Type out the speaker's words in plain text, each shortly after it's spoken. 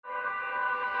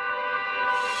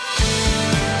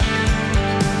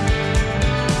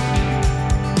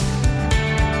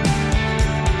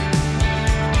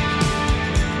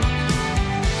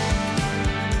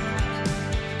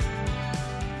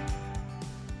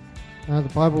The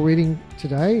Bible reading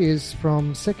today is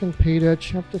from 2 Peter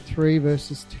chapter 3,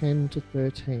 verses 10 to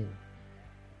 13.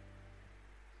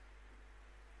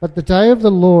 But the day of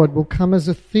the Lord will come as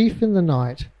a thief in the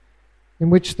night, in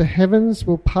which the heavens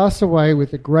will pass away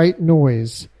with a great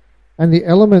noise, and the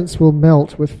elements will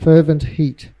melt with fervent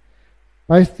heat.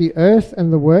 Both the earth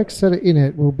and the works that are in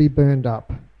it will be burned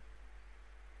up.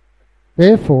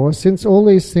 Therefore, since all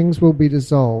these things will be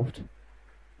dissolved,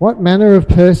 what manner of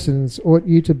persons ought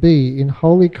you to be in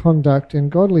holy conduct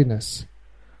and godliness,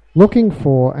 looking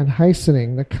for and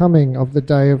hastening the coming of the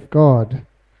day of God,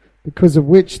 because of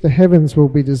which the heavens will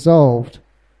be dissolved,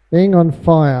 being on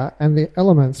fire, and the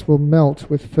elements will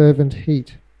melt with fervent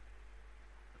heat?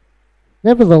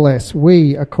 Nevertheless,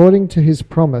 we, according to his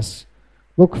promise,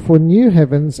 look for new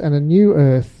heavens and a new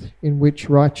earth in which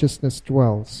righteousness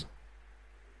dwells.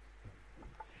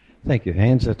 Thank you,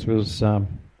 Hans.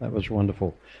 That was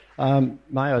wonderful.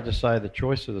 May I just say the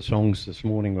choice of the songs this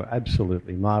morning were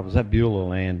absolutely marvellous. That Beulah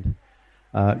Land.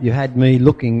 You had me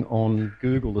looking on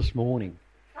Google this morning,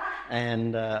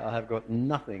 and I have got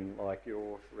nothing like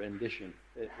your rendition.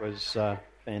 It was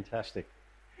fantastic.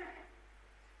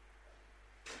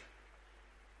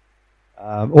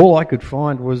 All I could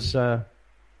find was Beulah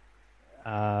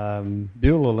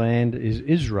Land is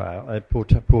Israel. It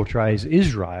portrays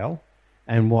Israel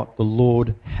and what the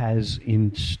Lord has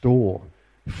in store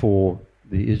for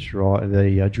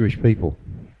the Jewish people.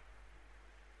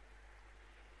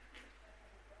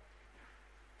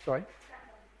 Sorry?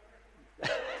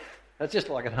 That's just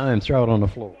like at home, throw it on the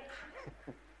floor.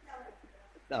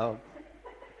 No,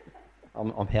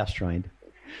 I'm house trained.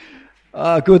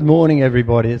 Good morning,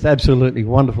 everybody. It's absolutely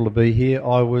wonderful to be here.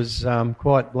 I was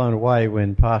quite blown away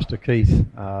when Pastor Keith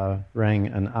rang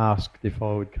and asked if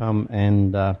I would come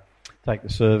and take the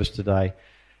service today.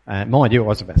 Mind you, I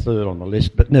was about third on the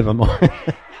list, but never mind.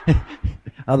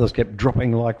 Others kept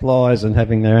dropping like flies and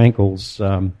having their ankles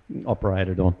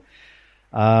operated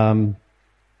on.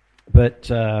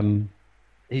 But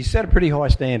he set a pretty high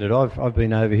standard. I've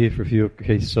been over here for a few of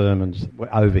Keith's sermons.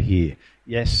 Over here.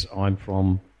 Yes, I'm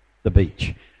from the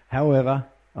beach. However,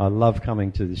 I love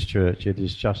coming to this church. It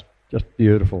is just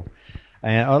beautiful.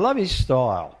 And I love his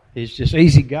style. He's just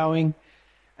easygoing.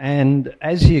 And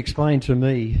as he explained to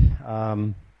me,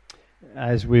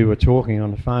 as we were talking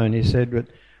on the phone, he said that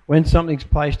when something's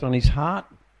placed on his heart,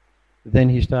 then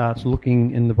he starts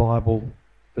looking in the Bible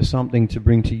for something to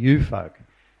bring to you folk.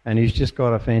 And he's just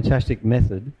got a fantastic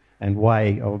method and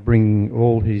way of bringing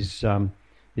all his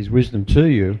wisdom to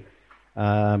you.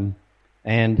 And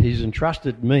he's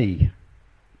entrusted me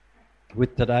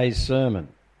with today's sermon.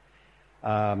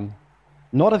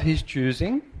 Not of his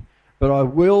choosing, but I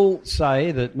will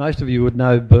say that most of you would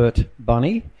know Bert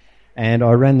Bunny, and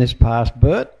I ran this past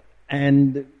Bert,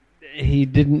 and he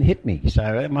didn't hit me,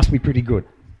 so it must be pretty good.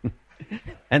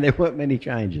 And there weren't many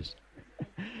changes.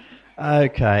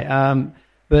 Okay,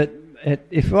 but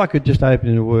if I could just open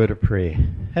in a word of prayer.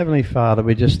 Heavenly Father,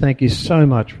 we just thank you so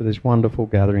much for this wonderful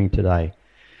gathering today.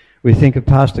 We think of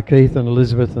Pastor Keith and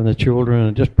Elizabeth and the children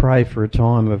and just pray for a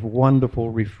time of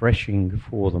wonderful refreshing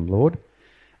for them, Lord.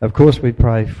 Of course, we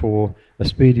pray for a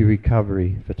speedy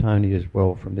recovery for Tony as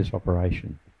well from this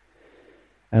operation.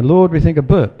 And Lord, we think of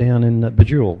Bert down in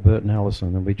Bejewel, Bert and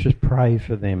Alison, and we just pray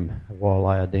for them while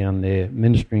they are down there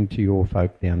ministering to your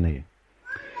folk down there.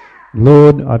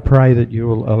 Lord, I pray that you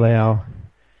will allow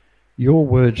your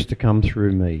words to come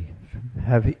through me.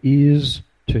 Have ears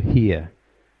to hear,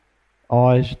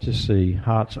 eyes to see,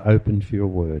 hearts open for your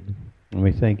word. And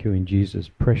we thank you in Jesus'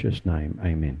 precious name.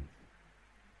 Amen.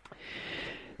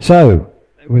 So,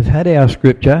 we've had our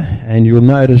scripture, and you'll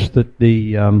notice that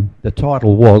the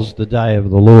title was The Day of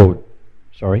the Lord.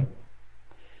 Sorry.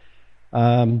 But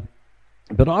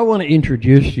I want to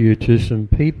introduce you to some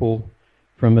people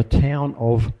from a town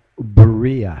of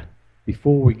Berea.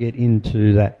 Before we get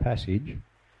into that passage,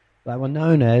 they were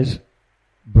known as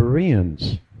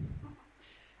Bereans.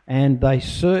 And they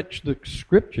searched the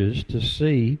scriptures to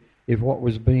see if what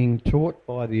was being taught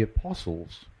by the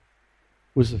apostles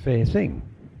was the fair thing.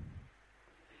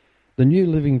 The New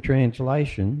Living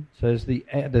Translation says the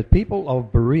people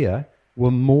of Berea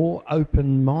were more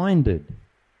open-minded,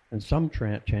 and some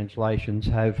translations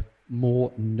have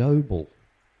more noble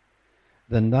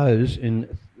than those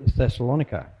in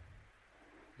Thessalonica.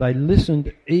 They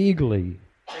listened eagerly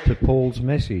to Paul's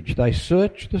message. They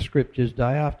searched the scriptures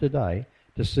day after day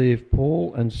to see if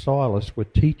Paul and Silas were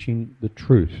teaching the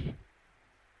truth.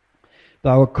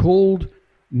 They were called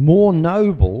more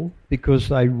noble because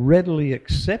they readily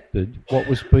accepted what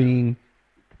was being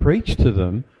preached to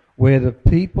them, where the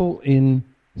people in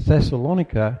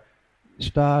Thessalonica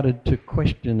started to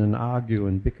question and argue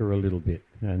and bicker a little bit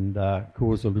and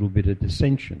cause a little bit of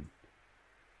dissension.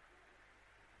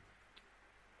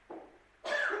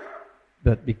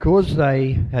 But because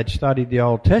they had studied the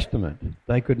Old Testament,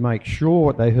 they could make sure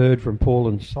what they heard from Paul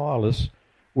and Silas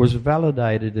was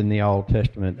validated in the Old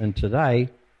Testament. And today,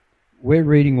 we're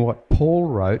reading what Paul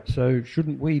wrote, so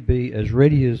shouldn't we be as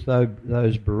ready as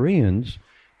those Bereans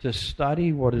to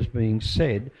study what is being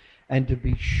said and to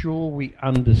be sure we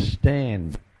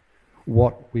understand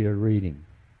what we are reading?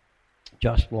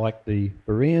 Just like the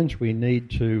Bereans, we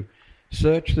need to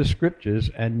search the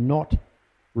Scriptures and not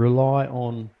rely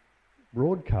on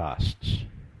broadcasts.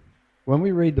 When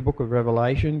we read the book of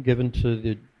Revelation given to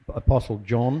the Apostle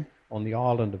John on the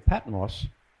island of Patmos,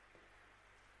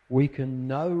 we can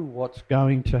know what's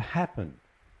going to happen.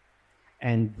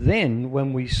 And then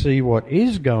when we see what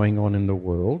is going on in the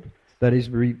world that is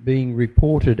being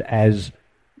reported as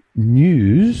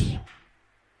news,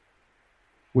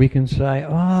 we can say,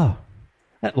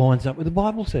 that lines up with the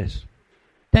Bible says.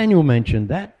 Daniel mentioned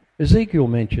that, Ezekiel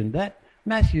mentioned that,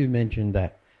 Matthew mentioned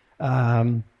that.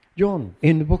 John,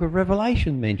 in the book of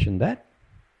Revelation, mentioned that.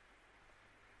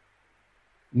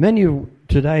 Many of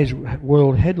today's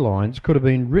world headlines could have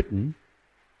been written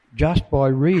just by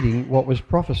reading what was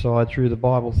prophesied through the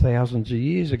Bible thousands of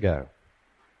years ago.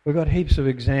 We've got heaps of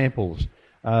examples.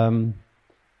 The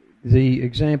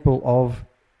example of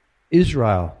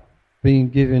Israel being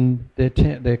given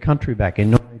their country back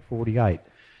in 1948,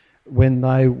 when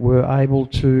they were able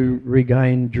to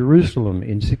regain Jerusalem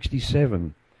in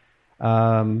 1967.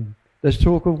 There's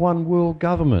talk of one world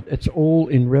government. It's all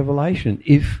in Revelation,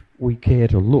 if we care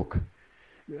to look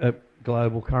at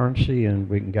global currency, and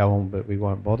we can go on, but we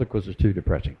won't bother because it's too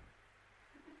depressing.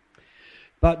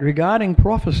 But regarding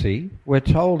prophecy, we're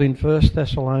told in 1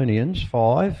 Thessalonians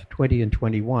 5:20 and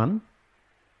 21,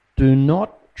 do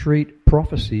not treat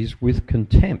prophecies with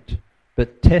contempt,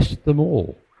 but test them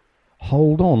all.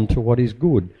 Hold on to what is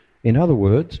good. In other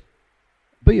words,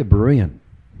 be a Berean.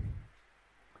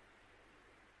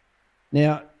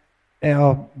 Now,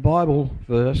 our Bible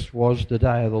verse was the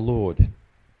day of the Lord.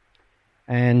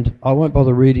 And I won't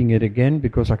bother reading it again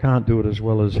because I can't do it as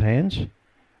well as Hans.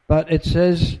 But it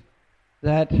says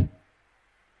that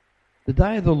the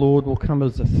day of the Lord will come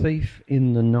as a thief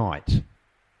in the night.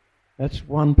 That's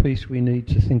one piece we need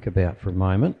to think about for a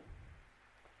moment.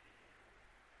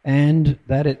 And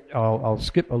that I'll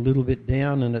skip a little bit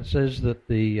down, and it says that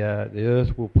the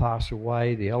earth will pass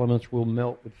away, the elements will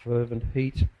melt with fervent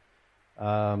heat.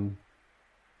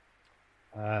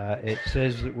 It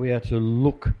says that we are to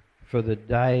look for the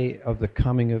day of the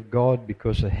coming of God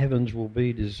because the heavens will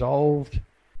be dissolved.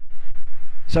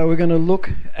 So we're going to look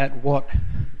at what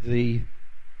the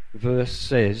verse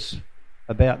says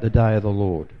about the day of the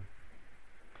Lord.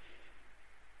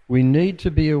 We need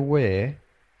to be aware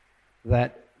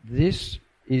that this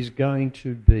is going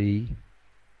to be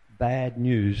bad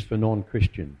news for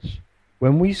non-Christians.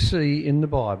 When we see in the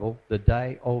Bible the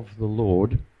day of the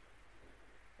Lord,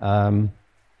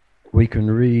 we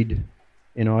can read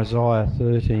in Isaiah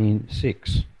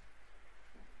 13:6,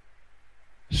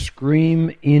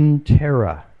 scream in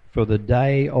terror, for the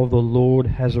day of the Lord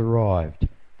has arrived,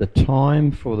 the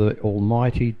time for the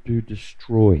Almighty to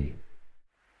destroy.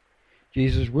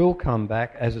 Jesus will come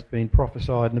back as it's been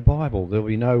prophesied in the Bible. There'll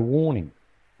be no warning.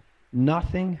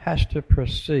 Nothing has to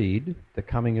precede the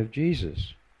coming of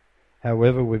Jesus.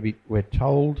 However, we're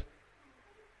told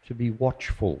to be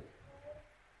watchful.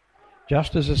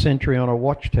 Just as a sentry on a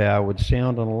watchtower would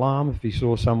sound an alarm if he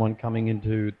saw someone coming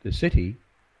into the city,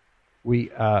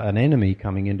 an enemy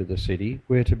coming into the city,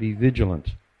 we're to be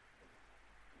vigilant.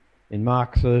 In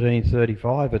Mark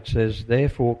 13:35 it says,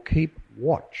 therefore keep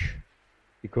watch,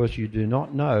 because you do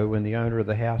not know when the owner of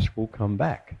the house will come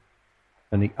back.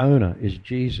 And the owner is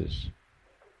Jesus.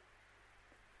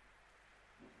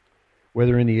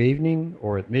 Whether in the evening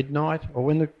or at midnight or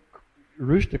when the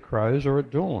rooster crows or at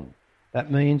dawn.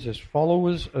 That means as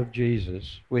followers of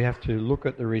Jesus, we have to look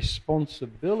at the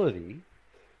responsibility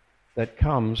that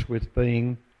comes with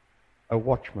being a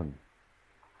watchman.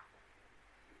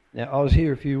 Now, I was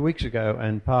here a few weeks ago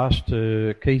and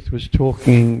Pastor Keith was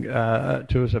talking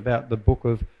to us about the book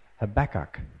of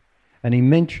Habakkuk. And he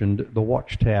mentioned the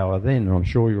watchtower then, and I'm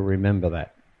sure you'll remember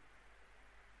that.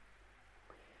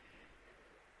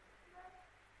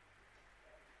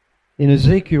 In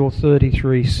Ezekiel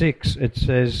 33:6 it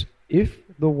says, if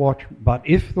the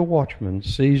watchman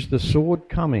sees the sword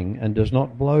coming and does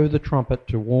not blow the trumpet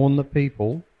to warn the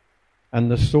people, and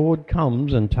the sword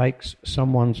comes and takes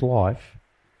someone's life,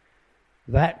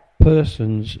 that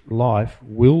person's life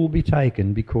will be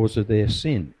taken because of their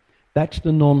sin. That's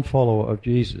the non-follower of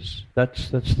Jesus. That's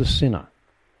the sinner.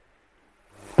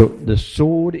 The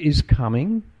sword is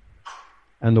coming,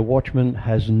 and the watchman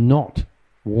has not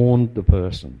warned the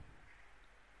person.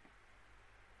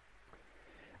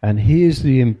 And here's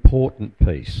the important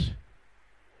piece.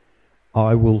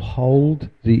 I will hold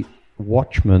the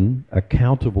watchmen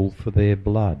accountable for their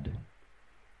blood.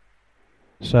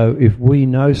 So if we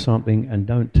know something and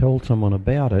don't tell someone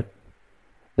about it,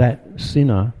 that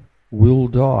sinner will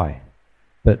die.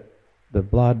 But the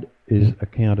blood is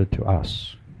accounted to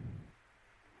us.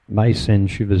 May send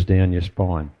shivers down your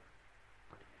spine.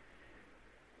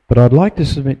 But I'd like to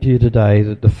submit to you today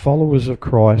that the followers of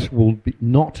Christ will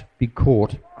not be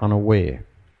caught unaware.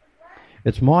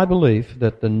 It's my belief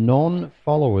that the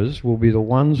non-followers will be the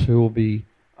ones who will be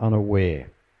unaware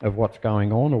of what's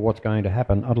going on or what's going to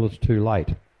happen until it's too late.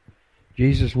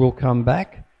 Jesus will come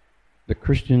back. The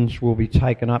Christians will be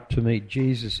taken up to meet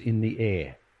Jesus in the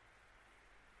air.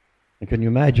 And can you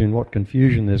imagine what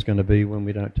confusion there's going to be when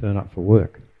we don't turn up for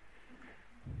work?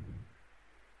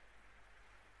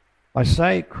 I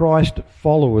say Christ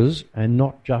followers and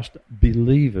not just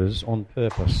believers on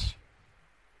purpose.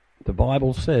 The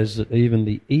Bible says that even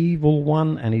the evil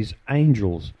one and his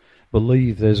angels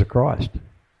believe there's a Christ.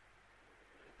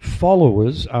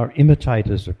 Followers are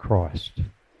imitators of Christ,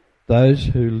 those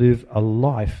who live a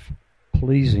life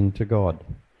pleasing to God.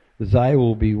 They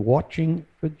will be watching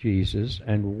for Jesus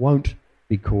and won't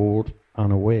be caught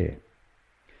unaware.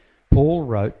 Paul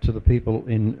wrote to the people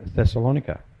in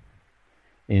Thessalonica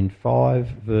in 5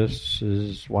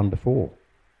 verses 1 to 4.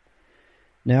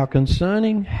 Now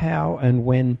concerning how and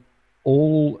when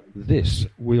all this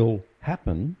will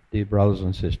happen, dear brothers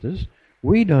and sisters,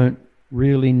 we don't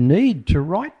really need to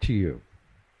write to you.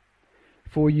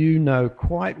 For you know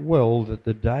quite well that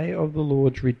the day of the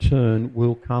Lord's return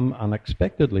will come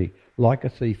unexpectedly, like a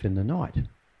thief in the night.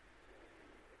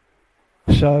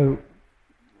 So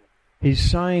he's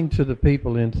saying to the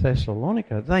people in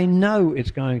Thessalonica, they know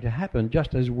it's going to happen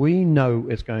just as we know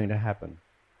it's going to happen.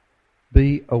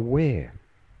 Be aware.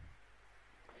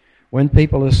 When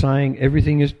people are saying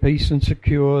everything is peace and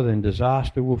secure, then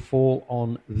disaster will fall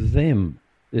on them.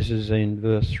 This is in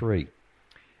verse 3.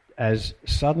 As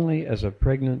suddenly as a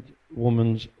pregnant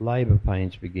woman's labour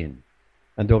pains begin,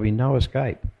 and there'll be no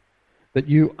escape. But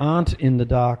you aren't in the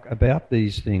dark about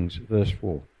these things, verse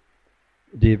 4,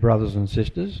 dear brothers and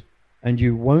sisters, and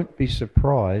you won't be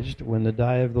surprised when the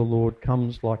day of the Lord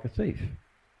comes like a thief.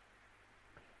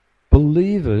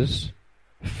 Believers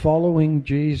following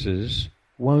Jesus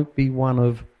won't be one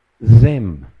of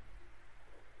them.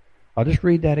 I'll just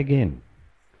read that again.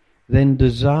 Then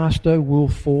disaster will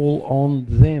fall on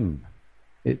them.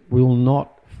 It will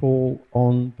not fall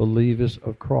on believers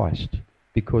of Christ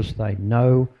because they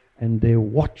know and they're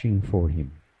watching for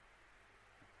him.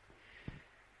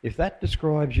 If that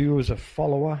describes you as a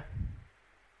follower,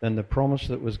 then the promise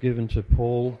that was given to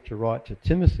Paul to write to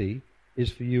Timothy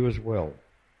is for you as well.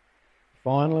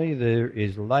 Finally, there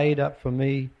is laid up for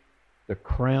me the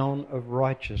crown of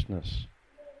righteousness,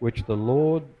 which the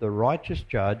Lord, the righteous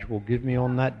judge, will give me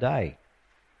on that day.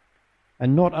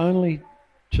 And not only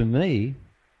to me,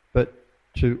 but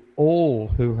to all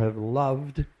who have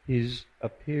loved his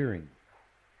appearing.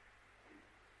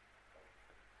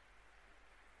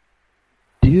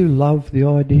 Do you love the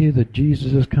idea that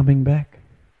Jesus is coming back?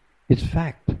 It's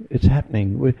fact. It's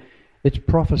happening. It's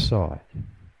prophesied.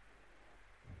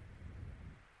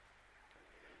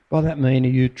 By that mean, are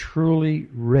you truly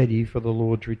ready for the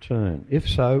Lord's return? If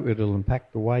so, it'll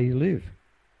impact the way you live.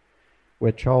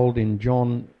 We're told in 1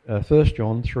 John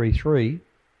 3:3,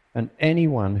 and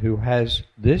anyone who has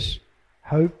this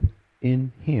hope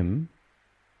in him,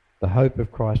 the hope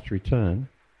of Christ's return,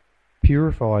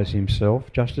 purifies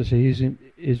himself just as he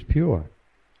is pure.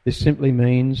 This simply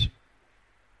means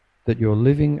that you're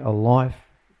living a life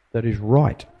that is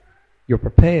right. You're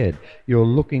prepared. You're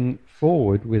looking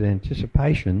forward with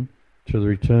anticipation to the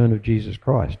return of Jesus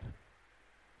Christ.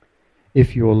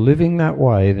 If you're living that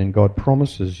way, then God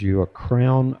promises you a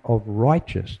crown of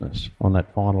righteousness on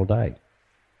that final day.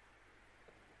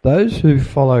 Those who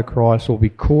follow Christ will be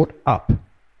caught up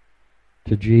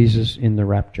to Jesus in the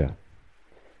rapture.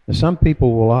 Now, some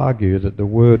people will argue that the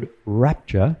word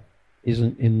rapture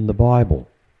isn't in the Bible.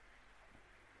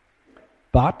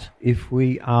 But if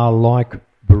we are like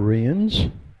Bereans,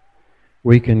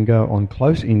 we can go on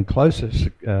closer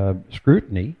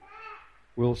scrutiny.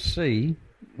 We'll see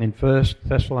in 1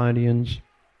 Thessalonians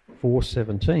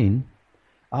 4:17,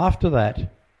 after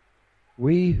that,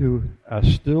 we who are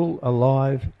still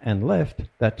alive and left,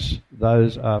 that's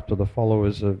those after the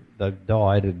followers that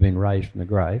died have been raised from the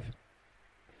grave,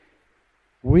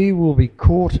 we will be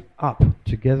caught up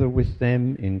together with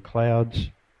them in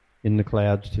the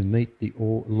clouds to meet the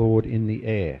Lord in the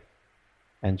air.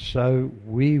 And so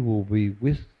we will be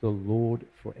with the Lord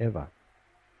forever.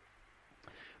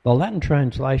 The Latin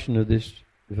translation of this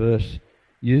verse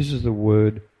uses the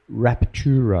word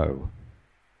rapturo.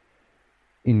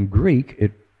 In Greek,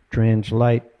 it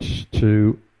translates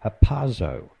to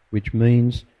hapazo, which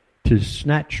means to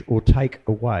snatch or take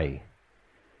away,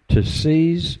 to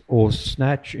seize or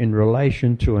snatch in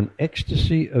relation to an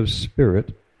ecstasy of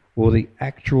spirit or the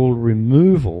actual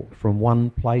removal from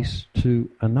one place to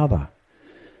another.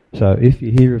 So if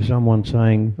you hear of someone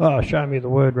saying, "Oh, show me the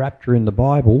word rapture in the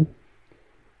Bible,"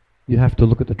 you have to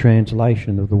look at the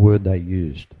translation of the word they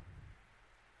used.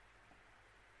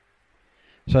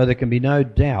 So there can be no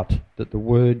doubt that the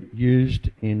word used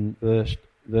in verse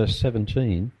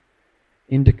 17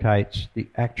 indicates the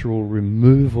actual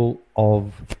removal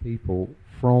of people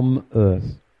from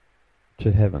earth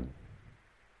to heaven.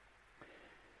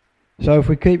 So if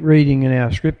we keep reading in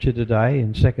our scripture today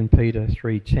in 2 Peter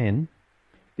 3:10,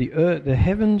 the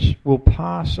heavens will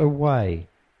pass away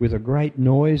with a great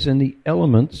noise, and the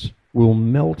elements will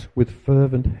melt with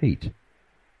fervent heat.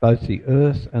 Both the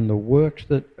earth and the works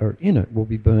that are in it will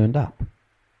be burned up.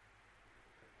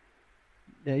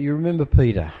 Now you remember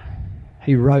Peter.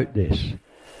 He wrote this.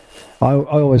 I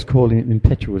always call him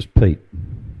Impetuous Pete.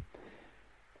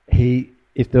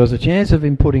 If there was a chance of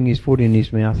him putting his foot in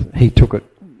his mouth, he took it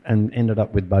and ended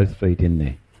up with both feet in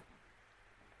there.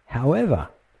 However,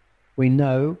 we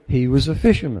know he was a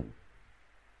fisherman.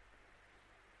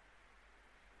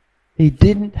 He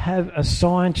didn't have a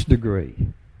science degree,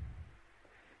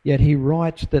 yet he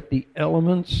writes that the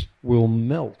elements will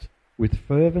melt with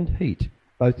fervent heat.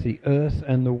 Both the earth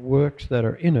and the works that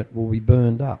are in it will be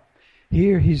burned up.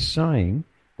 Here he's saying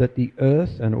that the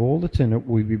earth and all that's in it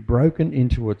will be broken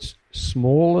into its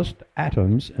smallest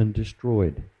atoms and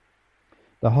destroyed.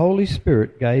 The Holy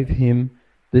Spirit gave him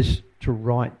this to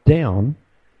write down,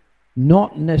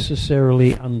 not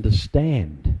necessarily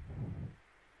understand.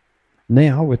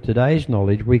 Now, with today's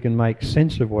knowledge, we can make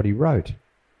sense of what he wrote.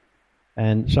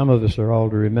 And some of us are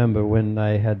old to remember when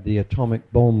they had the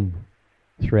atomic bomb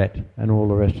threat and all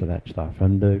the rest of that stuff.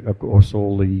 And, of course,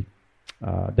 all the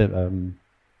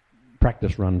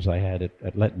practice runs they had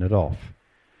at letting it off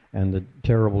and the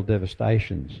terrible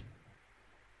devastations.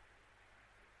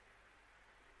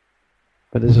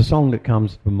 But there's a song that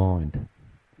comes to mind.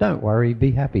 Don't worry,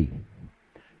 be happy.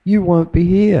 You won't be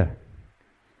here.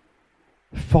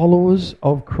 Followers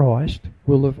of Christ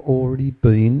will have already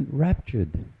been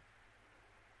raptured.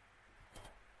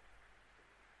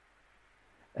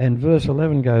 And verse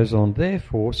 11 goes on,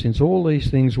 therefore, since all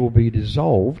these things will be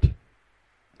dissolved,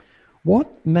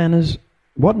 what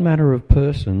manner of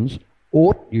persons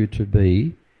ought you to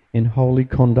be in holy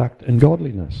conduct and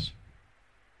godliness?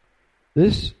 There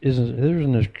is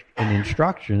an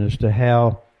instruction as to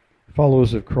how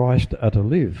followers of Christ are to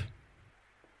live.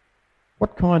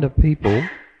 What kind of people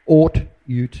ought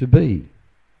you to be?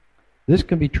 This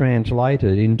can be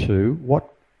translated into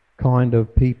what kind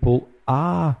of people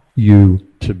are you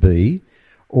to be,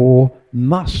 or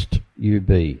must you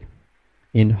be,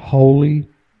 in holy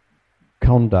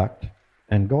conduct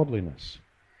and godliness.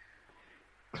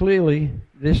 Clearly,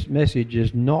 this message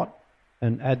is not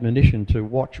an admonition to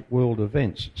watch world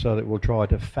events so that we'll try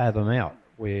to fathom out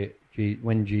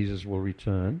when Jesus will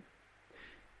return.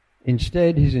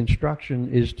 Instead, his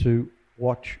instruction is to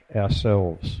watch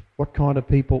ourselves. What kind of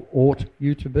people ought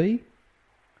you to be?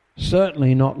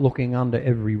 Certainly not looking under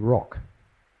every rock.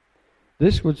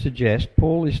 This would suggest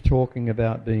Paul is talking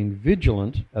about being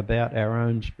vigilant about our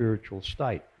own spiritual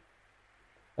state,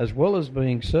 as well as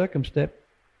being circumspect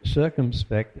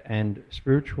and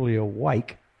spiritually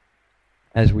awake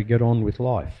as we get on with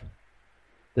life.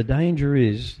 The danger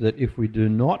is that if we do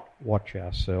not watch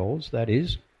ourselves, that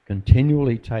is,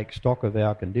 continually take stock of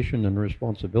our condition and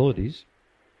responsibilities,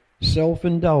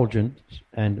 self-indulgence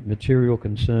and material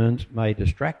concerns may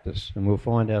distract us, and we'll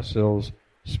find ourselves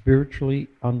spiritually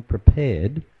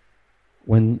unprepared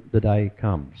when the day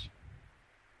comes.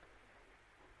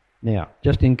 Now,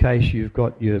 just in case you've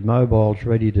got your mobiles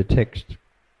ready to text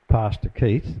Pastor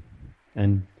Keith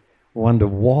and wonder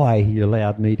why he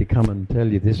allowed me to come and tell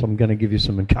you this, I'm going to give you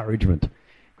some encouragement,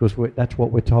 because that's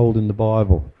what we're told in the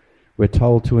Bible. We're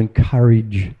told to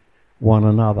encourage one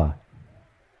another.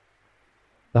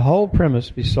 The whole premise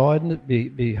behind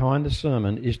the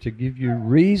sermon is to give you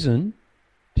reason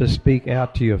to speak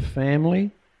out to your family,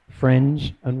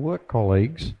 friends and work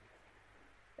colleagues,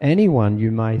 anyone you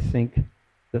may think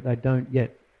that they don't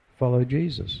yet follow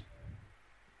Jesus.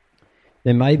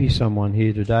 There may be someone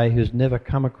here today who's never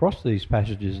come across these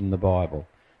passages in the Bible.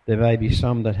 There may be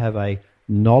some that have a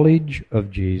knowledge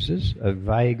of Jesus, a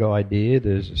vague idea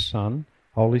there's a Son,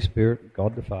 Holy Spirit,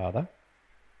 God the Father.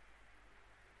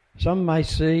 Some may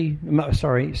say,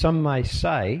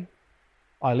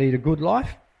 I lead a good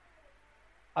life.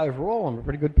 Overall, I'm a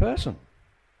pretty good person.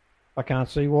 I can't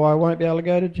see why I won't be able to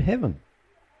go to heaven.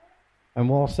 And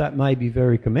whilst that may be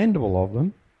very commendable of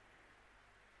them,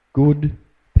 good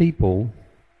people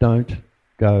don't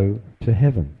go to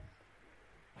heaven.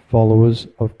 Followers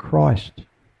of Christ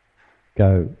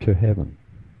go to heaven.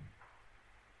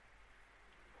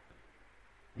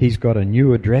 He's got a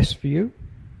new address for you,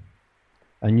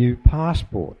 a new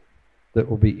passport that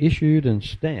will be issued and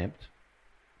stamped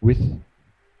with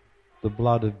the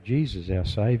blood of Jesus, our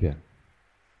Saviour.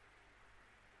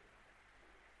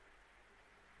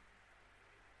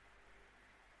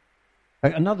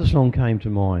 Another song came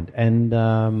to mind, and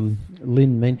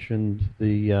Lynn mentioned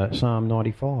the Psalm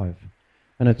 95,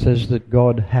 and it says that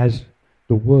God has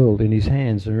the world in his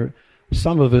hands. And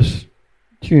some of us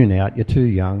tune out, you're too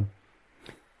young.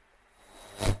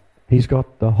 He's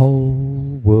got the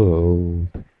whole world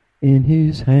in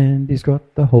his hand, he's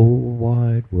got the whole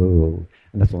wide world.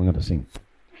 And that's all I'm going to sing.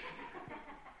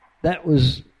 That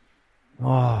was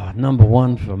number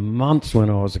one for months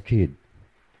when I was a kid.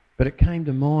 But it came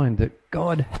to mind that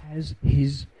God has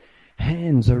his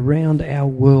hands around our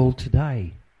world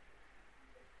today.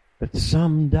 But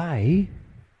someday,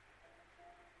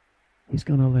 he's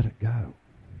going to let it go.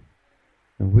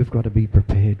 And we've got to be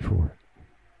prepared for it.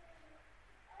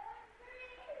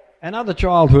 And other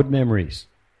childhood memories.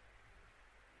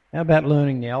 How about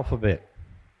learning the alphabet?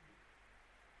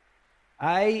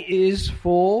 A is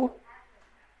for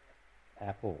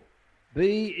apple.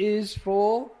 B is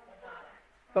for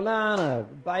banana.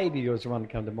 Baby was the one that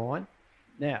come to mind.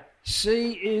 Now,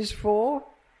 C is for...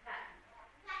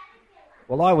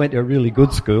 Well, I went to a really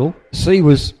good school. C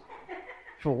was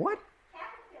for what?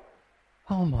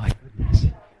 Oh, my goodness.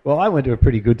 Well, I went to a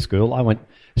pretty good school.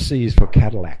 C is for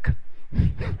Cadillac.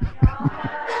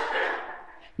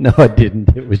 No, I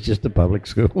didn't. It was just a public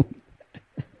school.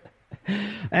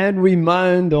 And we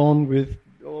moaned on with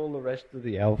all the rest of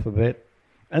the alphabet.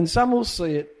 And some will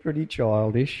see it pretty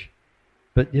childish.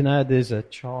 But, there's a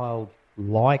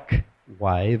childlike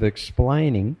way of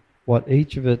explaining what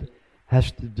each of it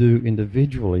has to do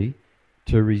individually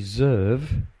to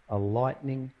reserve a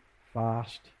lightning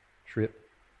fast trip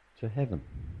to heaven.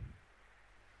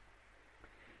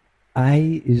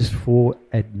 A is for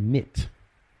admit.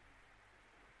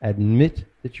 Admit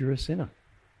that you're a sinner.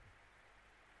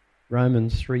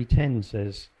 Romans 3:10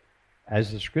 says,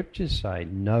 as the scriptures say,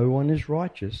 no one is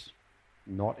righteous,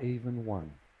 not even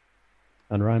one.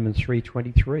 And Romans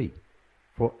 3:23,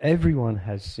 for everyone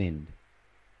has sinned.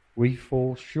 We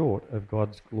fall short of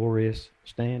God's glorious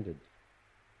standard.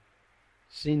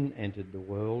 Sin entered the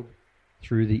world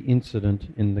through the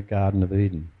incident in the Garden of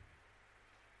Eden.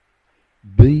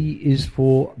 B is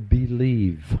for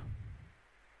believe.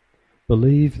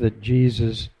 Believe that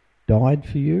Jesus died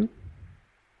for you.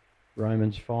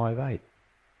 Romans 5:8.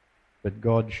 But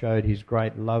God showed his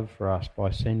great love for us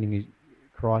by sending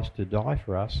Christ to die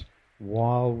for us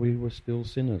while we were still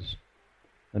sinners.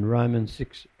 And Romans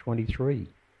 6:23.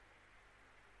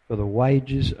 For the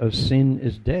wages of sin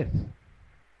is death,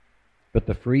 but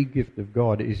the free gift of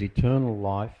God is eternal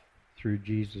life through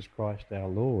Jesus Christ our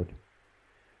Lord.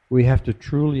 We have to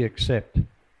truly accept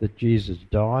that Jesus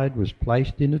died, was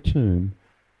placed in a tomb,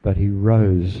 but he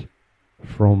rose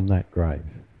from that grave.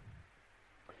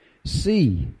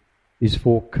 C is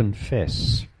for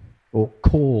confess, or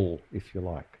call, if you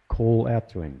like. Call out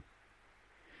to him.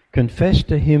 Confess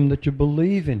to him that you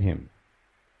believe in him.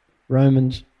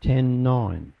 Romans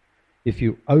 10:9. If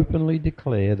you openly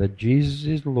declare that Jesus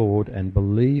is Lord and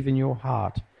believe in your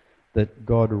heart that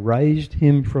God raised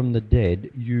him from the dead,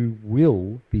 you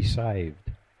will be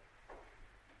saved.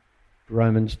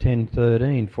 Romans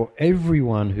 10:13. For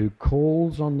everyone who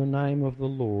calls on the name of the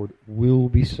Lord will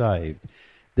be saved.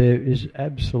 There is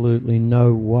absolutely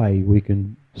no way we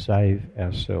can save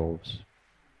ourselves.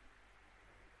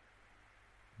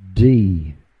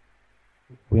 D.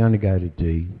 We only go to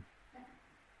D.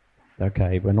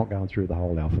 Okay, we're not going through the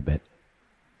whole alphabet.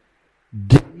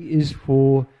 D is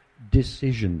for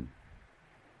decision.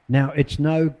 Now, it's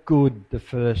no good, the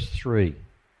first three.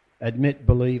 Admit,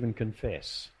 believe, and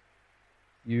confess.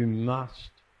 You must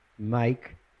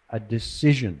make a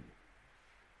decision.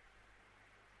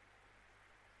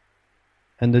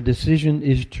 And the decision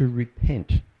is to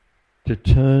repent, to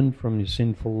turn from your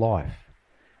sinful life.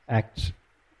 Acts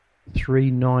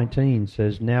 3:19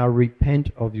 says, "Now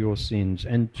repent of your sins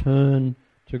and turn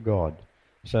to God,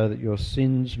 so that your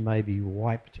sins may be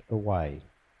wiped away."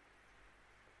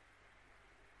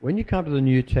 When you come to the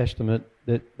New Testament,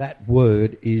 that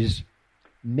word is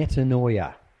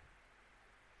metanoia.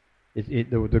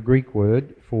 The Greek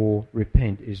word for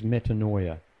repent is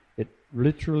metanoia. It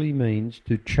literally means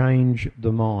to change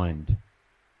the mind.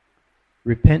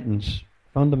 Repentance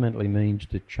fundamentally means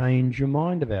to change your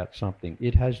mind about something.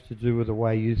 It has to do with the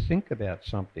way you think about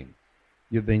something.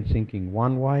 You've been thinking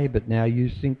one way, but now you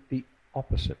think the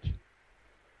opposite.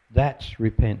 That's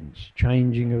repentance,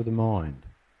 changing of the mind.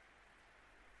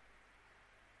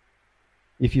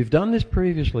 If you've done this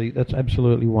previously, that's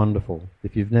absolutely wonderful.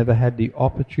 If you've never had the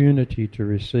opportunity to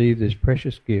receive this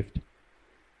precious gift,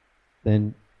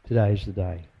 then today's the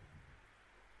day.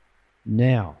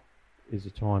 Now is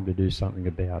the time to do something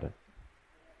about it.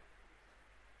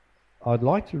 I'd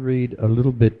like to read a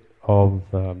little bit of,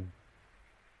 I'm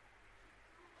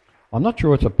not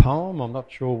sure it's a poem, I'm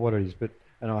not sure what it is,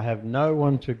 and I have no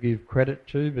one to give credit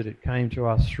to, but it came to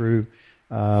us through,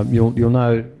 you'll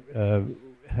know,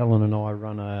 Helen and I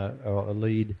run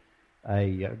lead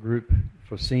a group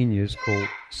for seniors called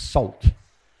SALT,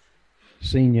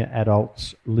 Senior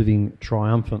Adults Living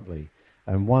Triumphantly.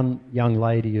 And one young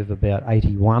lady of about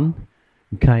 81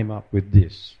 came up with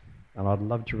this, and I'd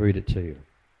love to read it to you.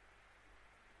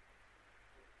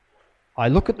 "I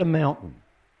look at the mountain.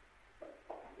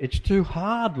 It's too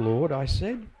hard, Lord, I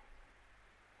said.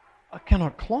 I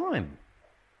cannot climb.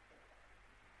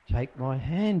 Take my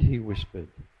hand, he whispered.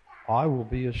 I will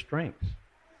be your strength.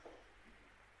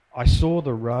 I saw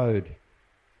the road.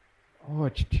 Oh,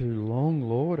 it's too long,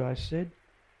 Lord, I said.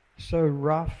 So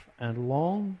rough and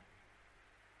long.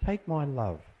 Take my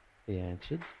love, he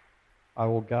answered. I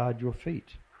will guard your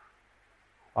feet.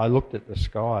 I looked at the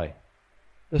sky.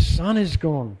 The sun is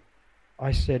gone,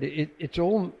 I said. It's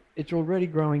already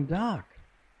growing dark.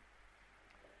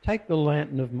 Take the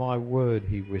lantern of my word,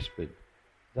 he whispered.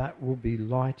 That will be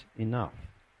light enough.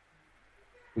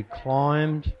 We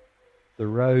climbed. The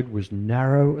road was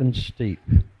narrow and steep,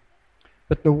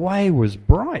 but the way was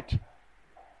bright.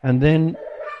 And then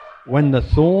when the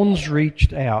thorns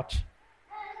reached out,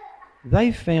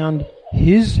 they found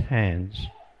his hands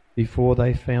before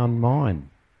they found mine.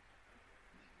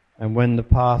 And when the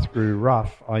path grew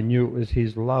rough, I knew it was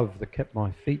his love that kept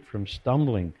my feet from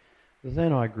stumbling.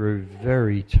 Then I grew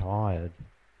very tired.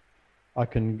 I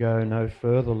can go no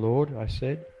further, Lord, I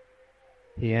said.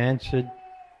 He answered,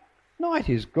 Night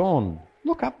is gone.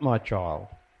 Look up, my child.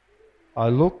 I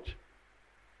looked,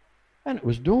 and it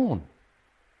was dawn.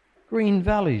 Green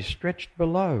valleys stretched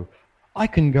below. I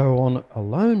can go on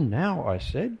alone now, I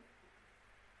said.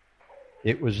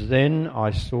 It was then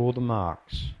I saw the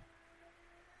marks.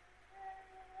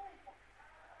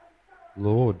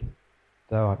 Lord,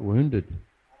 thou art wounded.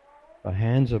 Thy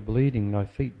hands are bleeding, thy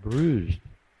feet bruised.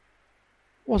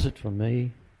 Was it for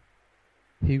me?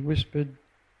 He whispered,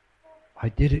 I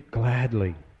did it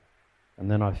gladly. And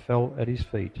then I fell at his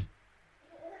feet.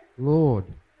 Lord,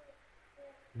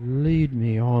 lead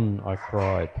me on, I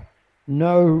cried.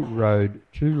 No road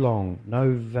too long,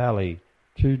 no valley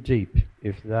too deep,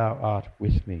 if thou art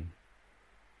with me.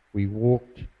 We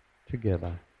walked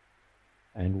together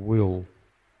and will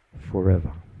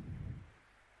forever.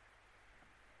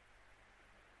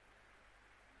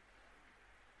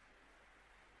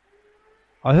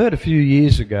 I heard a few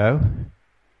years ago,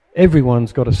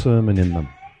 everyone's got a sermon in them.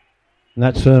 And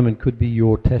that sermon could be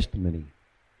your testimony.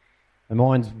 And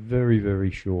mine's very, very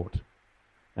short.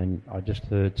 And I just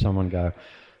heard someone go,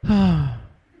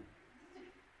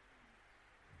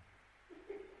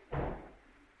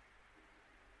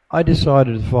 I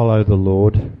decided to follow the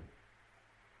Lord.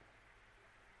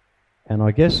 And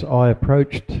I guess I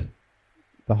approached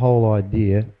the whole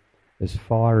idea as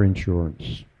fire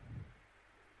insurance.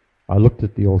 I looked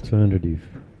at the alternative.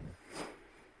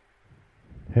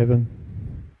 Heaven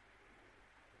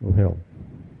or hell.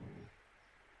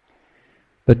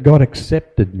 But God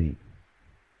accepted me.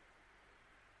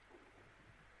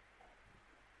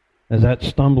 As that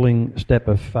stumbling step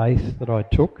of faith that I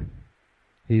took,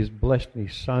 He has blessed me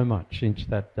so much since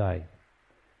that day.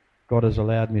 God has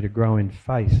allowed me to grow in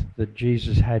faith that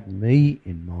Jesus had me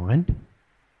in mind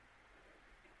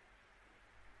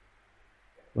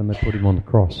when they put Him on the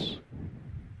cross.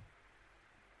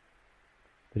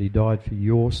 That He died for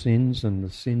your sins and the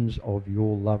sins of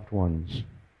your loved ones.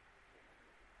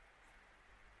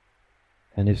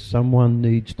 And if someone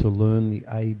needs to learn the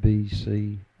A, B,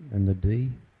 C and the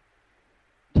D,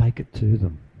 take it to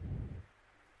them.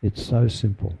 It's so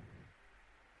simple.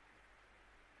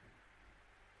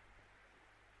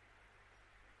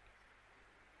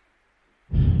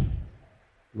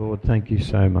 Lord, thank you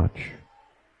so much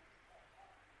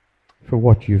for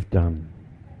what you've done,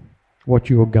 what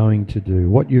you're going to do,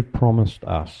 what you've promised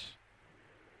us.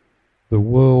 The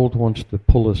world wants to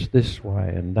pull us this way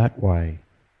and that way.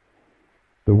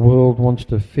 The world wants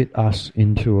to fit us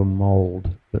into a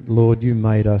mould, but Lord, you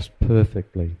made us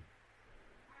perfectly.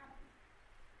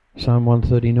 Psalm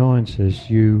 139 says,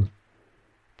 you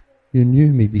knew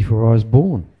me before I was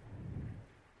born.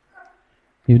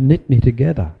 You knit me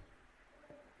together.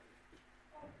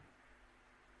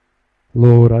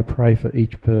 Lord, I pray for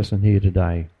each person here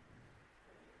today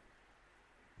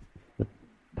that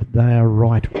they are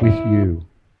right with you,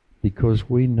 because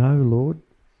we know, Lord,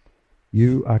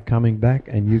 you are coming back,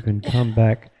 and you can come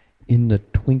back in the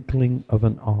twinkling of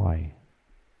an eye.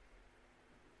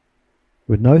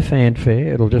 With no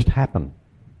fanfare, it'll just happen.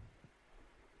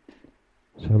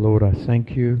 So Lord, I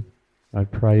thank you, I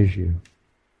praise you.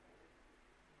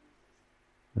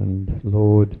 And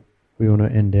Lord, we want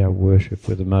to end our worship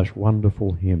with the most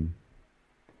wonderful hymn,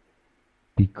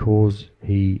 Because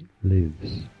He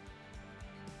Lives.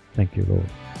 Thank you, Lord.